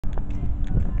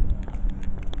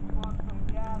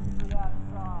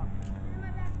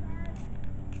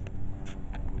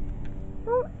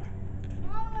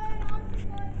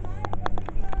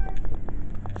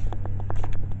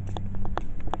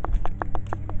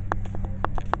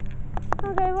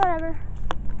Okay, whatever.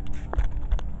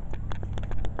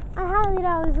 I highly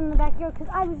doubt he was in the backyard because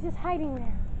I was just hiding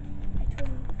there. I told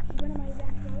him he went on my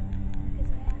backyard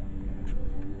because I had.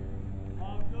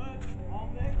 All good? All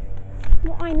mixed?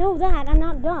 Well, I know that. I'm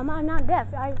not dumb. I'm not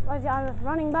deaf. I was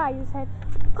running by. You said,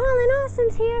 Colin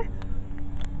Austin's here.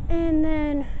 And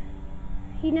then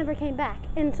he never came back.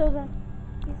 And so the...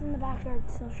 He's in the backyard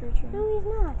still searching. No, he's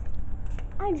not.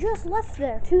 I just left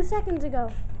there 2 seconds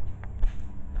ago.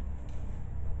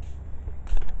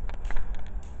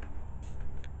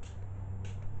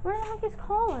 Where the heck is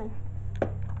Colin?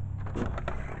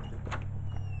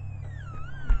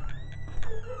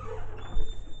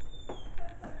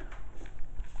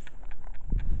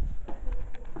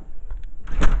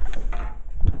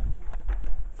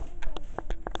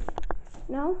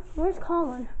 No? Where's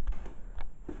Colin?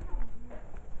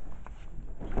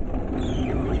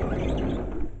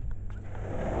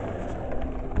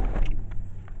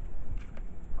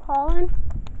 Colin?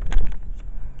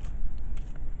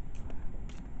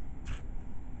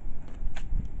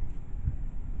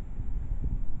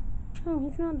 Oh,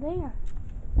 he's not there.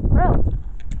 Bro.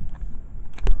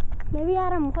 Maybe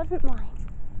Adam wasn't lying.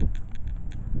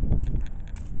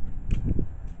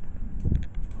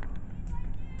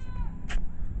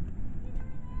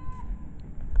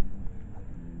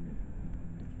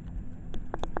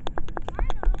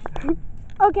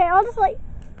 Okay, I'll just like...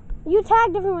 You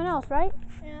tagged everyone else, right?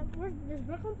 Yeah, is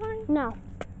Brooklyn playing? No.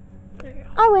 There you go.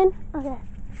 I win. Okay.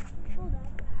 Hold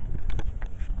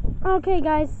up. Okay,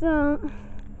 guys, so...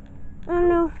 I don't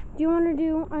know. Do you want to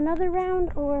do another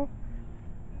round, or...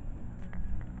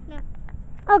 No.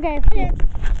 Okay.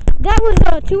 That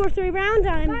was 2 or 3 rounds.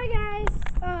 Bye, guys.